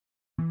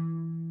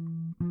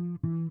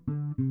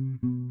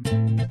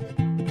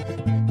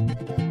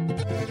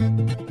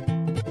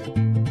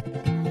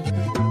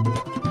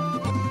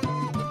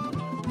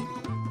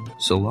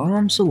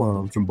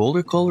Salam from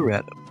Boulder,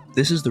 Colorado.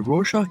 This is the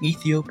Rorschach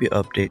Ethiopia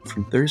update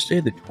from Thursday,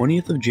 the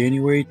 20th of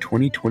January,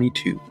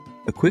 2022.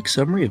 A quick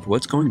summary of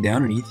what's going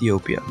down in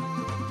Ethiopia.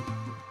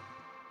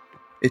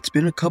 It's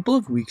been a couple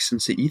of weeks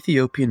since the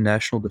Ethiopian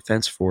National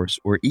Defense Force,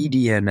 or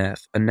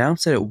EDNF,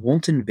 announced that it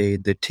won't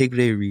invade the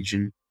Tigray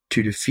region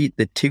to defeat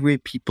the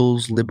Tigray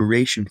People's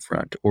Liberation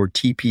Front, or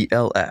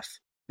TPLF.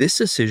 This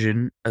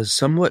decision has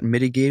somewhat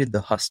mitigated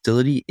the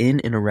hostility in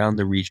and around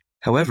the region.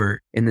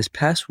 However, in this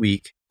past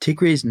week,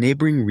 Tigray's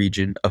neighboring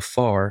region,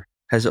 Afar,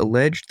 has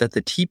alleged that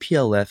the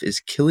TPLF is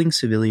killing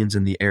civilians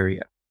in the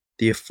area.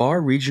 The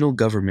Afar regional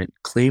government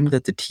claimed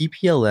that the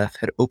TPLF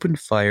had opened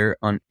fire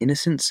on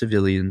innocent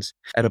civilians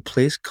at a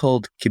place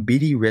called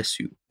Kibiti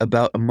Resu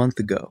about a month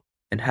ago,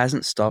 and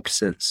hasn't stopped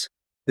since.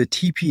 The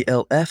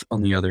TPLF,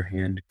 on the other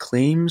hand,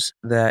 claims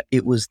that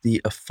it was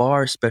the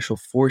Afar Special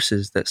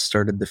Forces that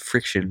started the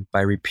friction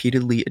by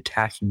repeatedly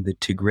attacking the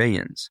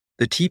Tigrayans.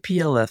 The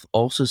TPLF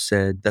also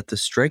said that the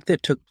strike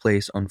that took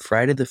place on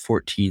Friday the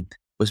 14th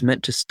was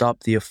meant to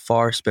stop the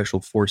Afar Special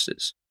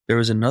Forces. There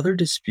was another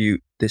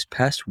dispute this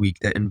past week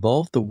that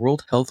involved the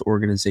World Health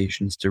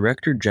Organization's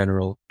Director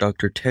General,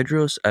 Dr.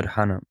 Tedros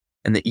Adhanom,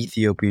 and the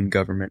Ethiopian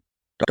government.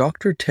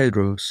 Dr.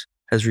 Tedros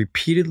has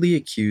repeatedly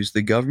accused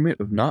the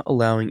government of not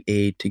allowing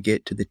aid to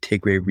get to the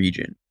Tigray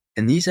region,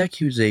 and these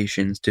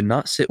accusations did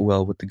not sit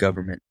well with the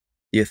government.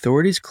 The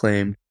authorities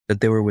claimed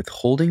that they were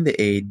withholding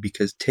the aid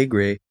because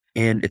Tigray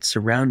and its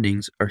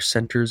surroundings are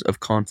centers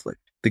of conflict.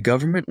 The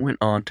government went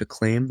on to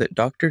claim that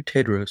Dr.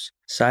 Tedros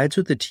sides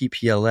with the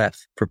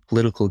TPLF for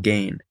political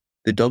gain.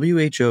 The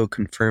WHO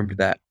confirmed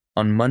that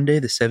on Monday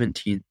the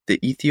 17th, the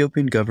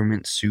Ethiopian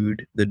government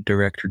sued the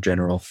Director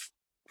General.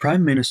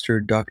 Prime Minister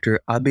Dr.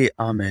 Abiy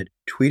Ahmed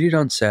tweeted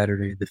on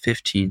Saturday the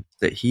 15th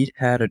that he'd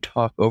had a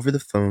talk over the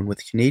phone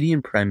with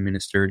Canadian Prime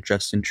Minister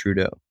Justin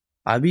Trudeau.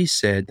 Abiy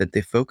said that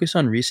they focus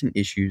on recent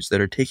issues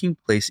that are taking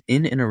place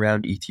in and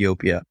around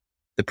Ethiopia.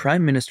 The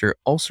Prime Minister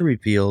also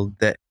revealed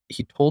that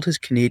he told his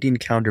Canadian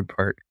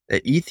counterpart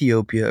that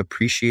Ethiopia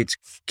appreciates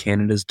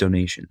Canada's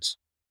donations.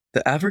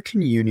 The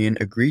African Union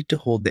agreed to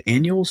hold the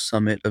annual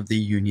summit of the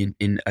Union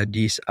in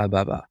Addis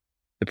Ababa.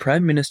 The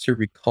Prime Minister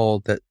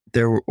recalled that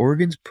there were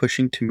organs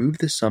pushing to move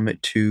the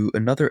summit to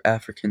another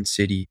African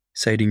city,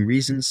 citing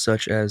reasons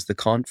such as the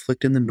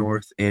conflict in the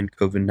north and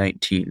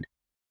COVID-19.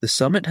 The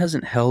summit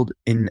hasn't held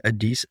in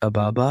Addis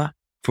Ababa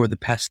for the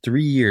past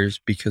 3 years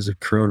because of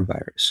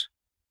coronavirus.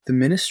 The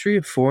Ministry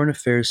of Foreign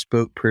Affairs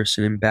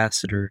spokesperson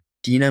Ambassador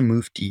Dina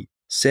Mufti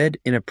said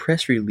in a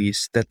press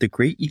release that the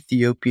Great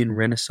Ethiopian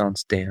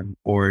Renaissance Dam,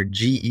 or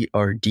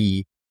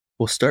GERD,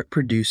 will start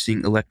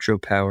producing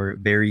electropower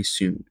very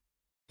soon.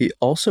 He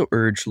also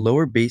urged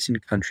lower basin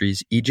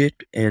countries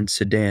Egypt and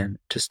Sudan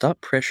to stop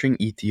pressuring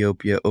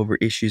Ethiopia over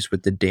issues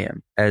with the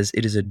dam, as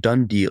it is a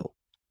done deal.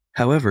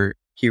 However,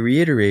 he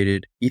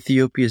reiterated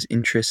Ethiopia's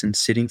interest in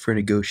sitting for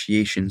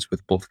negotiations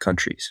with both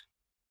countries.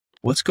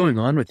 What's going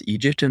on with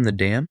Egypt and the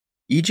dam?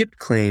 Egypt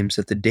claims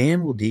that the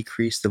dam will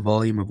decrease the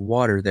volume of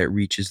water that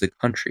reaches the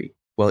country,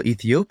 while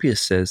Ethiopia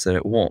says that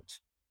it won't.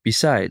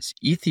 Besides,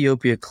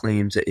 Ethiopia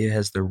claims that it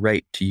has the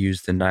right to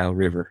use the Nile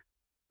River.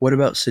 What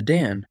about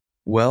Sudan?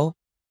 Well,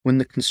 when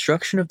the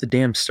construction of the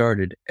dam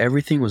started,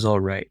 everything was all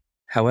right.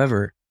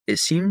 However, it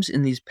seems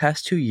in these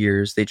past 2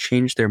 years they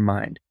changed their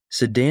mind.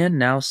 Sudan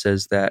now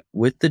says that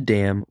with the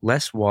dam,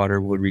 less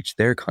water will reach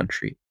their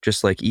country,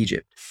 just like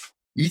Egypt.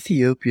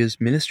 Ethiopia's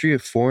Ministry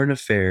of Foreign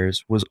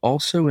Affairs was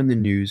also in the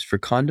news for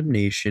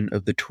condemnation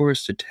of the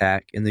tourist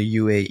attack in the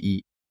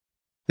UAE.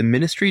 The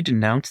ministry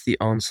denounced the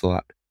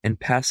onslaught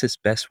and passed its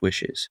best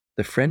wishes.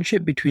 The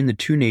friendship between the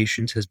two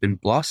nations has been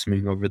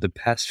blossoming over the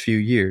past few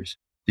years.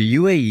 The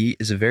UAE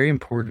is a very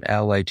important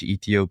ally to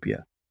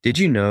Ethiopia. Did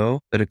you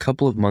know that a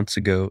couple of months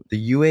ago,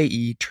 the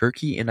UAE,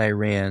 Turkey, and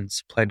Iran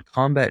supplied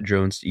combat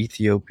drones to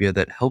Ethiopia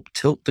that helped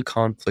tilt the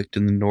conflict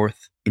in the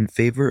north in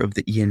favor of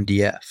the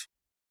ENDF?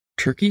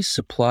 Turkey's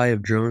supply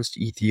of drones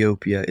to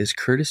Ethiopia is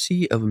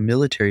courtesy of a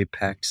military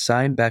pact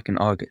signed back in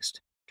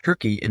August.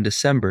 Turkey, in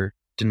December,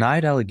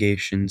 denied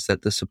allegations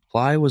that the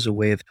supply was a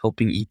way of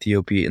helping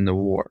Ethiopia in the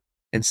war,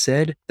 and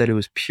said that it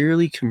was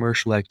purely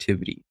commercial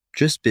activity,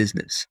 just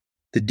business.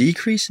 The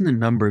decrease in the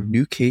number of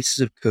new cases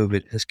of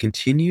COVID has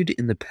continued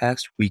in the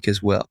past week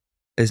as well,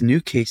 as new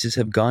cases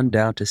have gone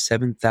down to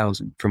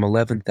 7,000 from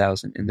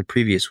 11,000 in the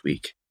previous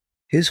week.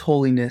 His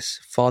Holiness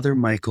Father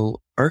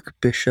Michael,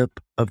 Archbishop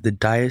of the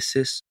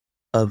Diocese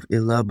of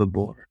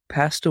Ilhababor,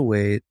 passed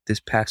away this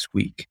past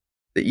week.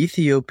 The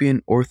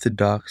Ethiopian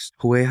Orthodox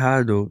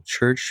Tewahedo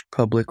Church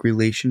Public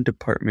Relation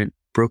Department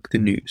broke the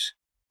news.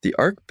 The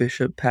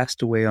Archbishop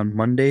passed away on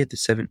Monday the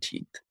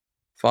 17th.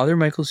 Father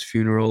Michael's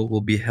funeral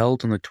will be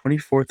held on the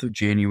 24th of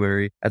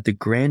January at the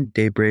Grand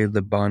Debre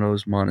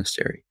Libanos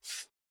Monastery.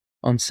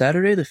 On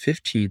Saturday the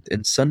 15th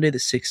and Sunday the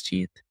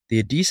 16th, the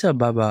Addis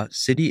Ababa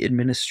City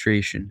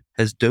Administration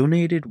has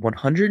donated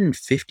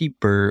 150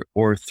 birr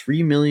or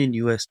 $3 million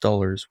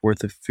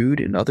worth of food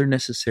and other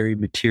necessary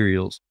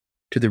materials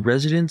to the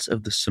residents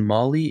of the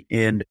Somali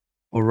and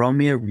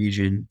Oromia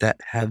region that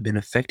have been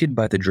affected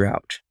by the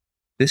drought.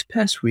 This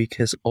past week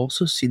has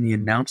also seen the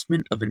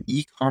announcement of an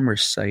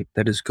e-commerce site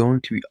that is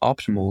going to be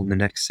optimal in the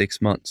next 6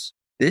 months.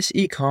 This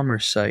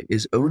e-commerce site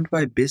is owned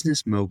by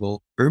business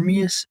mogul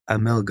Ermias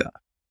Amelga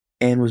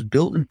and was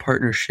built in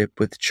partnership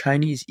with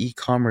Chinese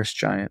e-commerce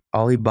giant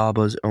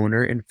Alibaba's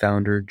owner and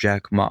founder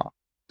Jack Ma.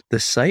 The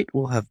site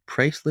will have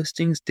price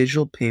listings,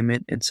 digital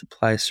payment, and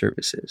supply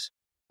services.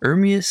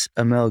 Ermias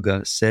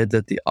Amelga said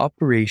that the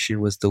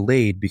operation was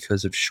delayed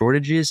because of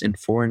shortages in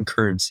foreign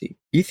currency.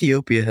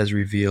 Ethiopia has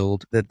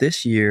revealed that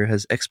this year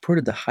has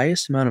exported the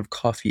highest amount of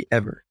coffee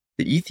ever.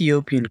 The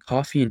Ethiopian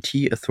Coffee and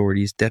Tea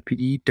Authority's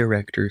deputy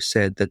director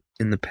said that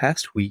in the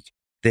past week,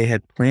 they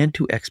had planned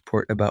to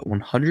export about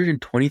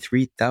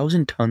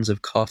 123,000 tons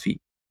of coffee,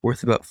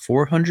 worth about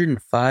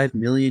 $405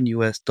 million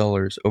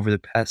over the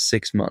past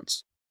 6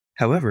 months.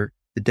 However,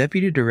 the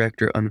deputy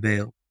director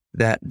unveiled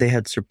that they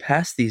had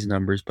surpassed these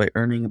numbers by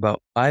earning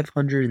about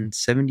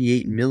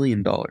 $578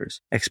 million,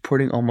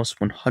 exporting almost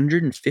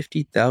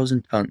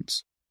 150,000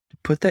 tons. To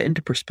put that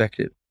into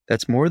perspective,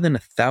 that's more than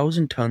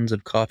 1,000 tons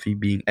of coffee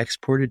being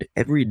exported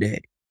every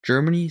day.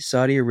 Germany,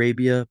 Saudi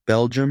Arabia,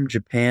 Belgium,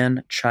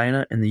 Japan,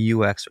 China, and the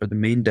US are the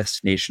main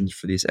destinations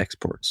for these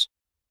exports.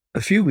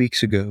 A few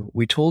weeks ago,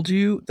 we told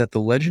you that the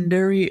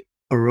legendary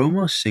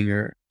Oromo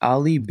singer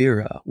Ali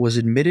Bira was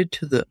admitted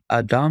to the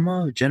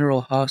Adama General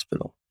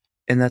Hospital,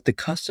 and that the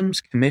Customs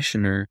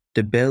Commissioner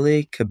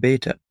Debele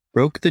Kabeta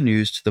broke the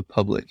news to the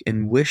public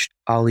and wished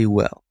Ali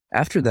well.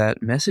 After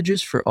that,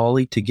 messages for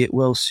Ali to get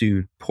well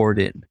soon poured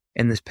in,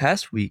 and this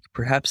past week,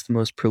 perhaps the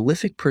most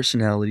prolific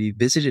personality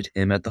visited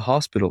him at the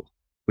hospital.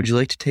 Would you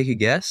like to take a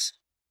guess?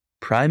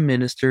 Prime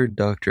Minister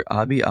Dr.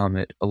 Abiy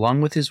Ahmed, along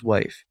with his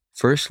wife,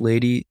 First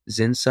Lady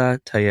Zinsa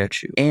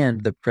Tayechu,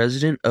 and the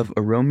President of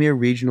Oromia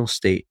Regional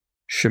State,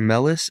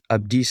 Shimelis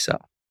Abdisa,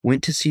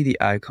 went to see the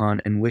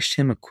icon and wished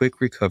him a quick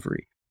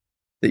recovery.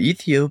 The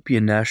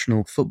Ethiopian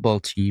national football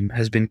team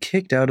has been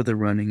kicked out of the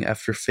running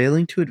after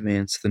failing to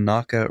advance the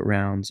knockout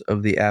rounds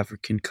of the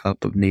African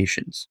Cup of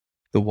Nations.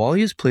 The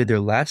Warriors played their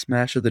last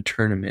match of the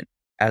tournament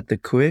at the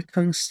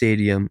Koekang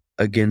Stadium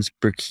against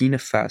Burkina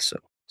Faso.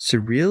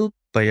 Cyril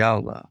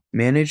Bayala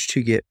managed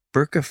to get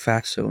Burkina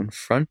Faso in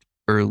front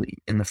early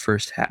in the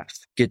first half.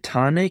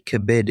 Gitane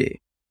Kebede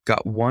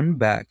got one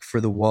back for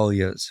the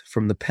Warriors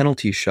from the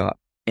penalty shot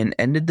and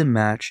ended the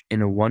match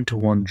in a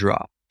 1-1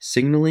 draw,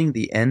 signaling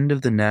the end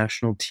of the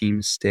national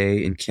team's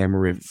stay in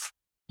Cameroon.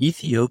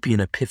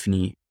 Ethiopian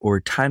Epiphany, or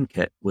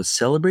Timeket, was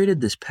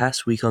celebrated this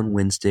past week on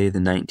Wednesday the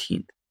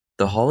 19th.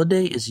 The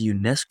holiday is a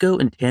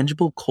UNESCO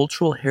Intangible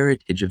Cultural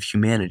Heritage of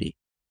Humanity.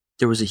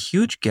 There was a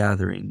huge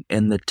gathering,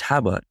 and the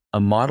Tabat,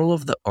 a model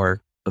of the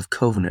Ark of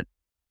Covenant,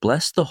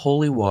 blessed the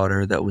holy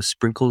water that was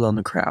sprinkled on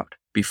the crowd.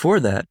 Before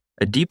that,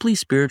 a deeply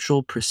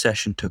spiritual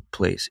procession took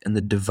place, and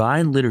the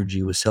divine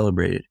liturgy was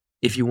celebrated.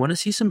 If you want to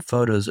see some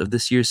photos of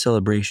this year's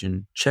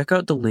celebration, check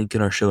out the link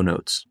in our show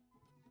notes.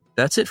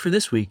 That's it for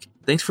this week.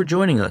 Thanks for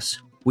joining us.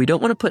 We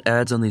don't want to put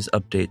ads on these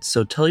updates,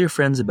 so tell your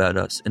friends about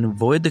us and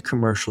avoid the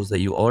commercials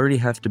that you already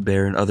have to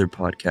bear in other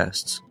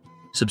podcasts.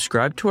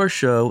 Subscribe to our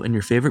show in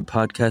your favorite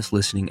podcast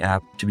listening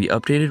app to be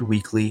updated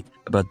weekly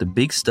about the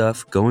big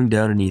stuff going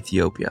down in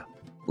Ethiopia.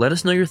 Let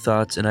us know your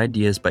thoughts and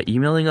ideas by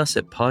emailing us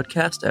at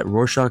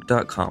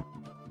podcast@rorschach.com.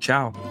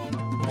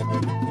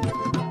 Ciao.